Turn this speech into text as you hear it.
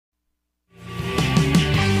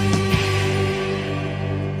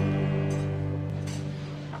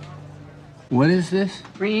What is this?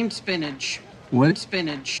 Cream spinach. What?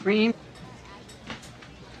 Spinach. Cream.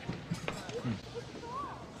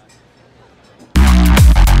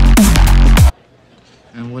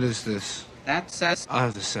 And what is this? That's sass.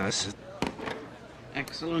 The sass.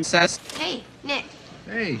 Excellent sass. Hey, Nick.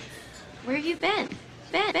 Hey. Where have you been?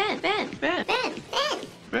 Ben.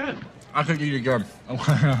 I could eat again. I'm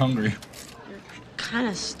kind of hungry. You're kind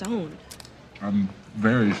of stoned. I'm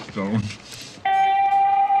very stoned.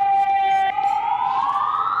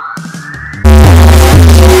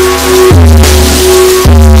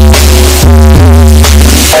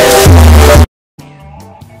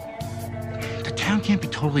 The town can't be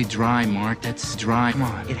totally dry, Mark. That's dry. Come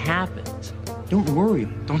on. It happens. Don't worry.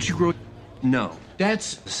 Don't you grow... No.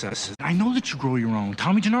 That's... I know that you grow your own.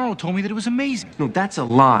 Tommy Gennaro told me that it was amazing. No, that's a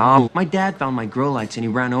lie. My dad found my grow lights and he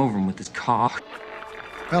ran over them with his car.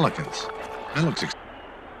 Pelicans. That looks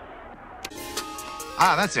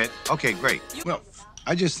that's it. Okay, great. Well,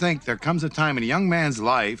 I just think there comes a time in a young man's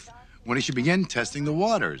life when he should begin testing the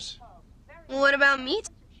waters. What about me?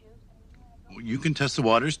 Well, you can test the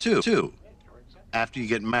waters, too. After you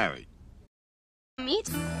get married. Me?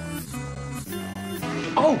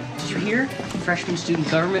 Oh, did you hear? Freshman student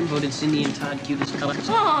government voted Cindy and Todd cutest colors.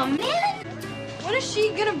 Oh, man. When is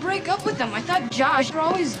she gonna break up with them? I thought Josh were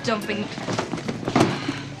always dumping.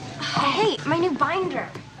 Hey, my new binder.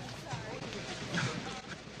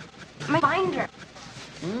 My binder.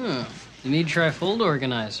 You need trifold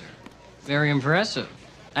organizer. Very impressive.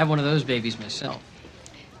 I have one of those babies myself.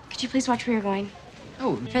 Could you please watch where you're going?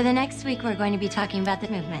 Oh, For the next week, we're going to be talking about the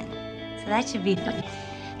movement. So that should be fun,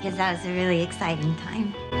 because that was a really exciting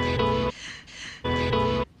time.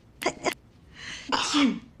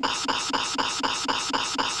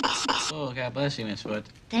 oh, God bless you, Miss Wood.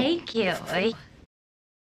 Thank you.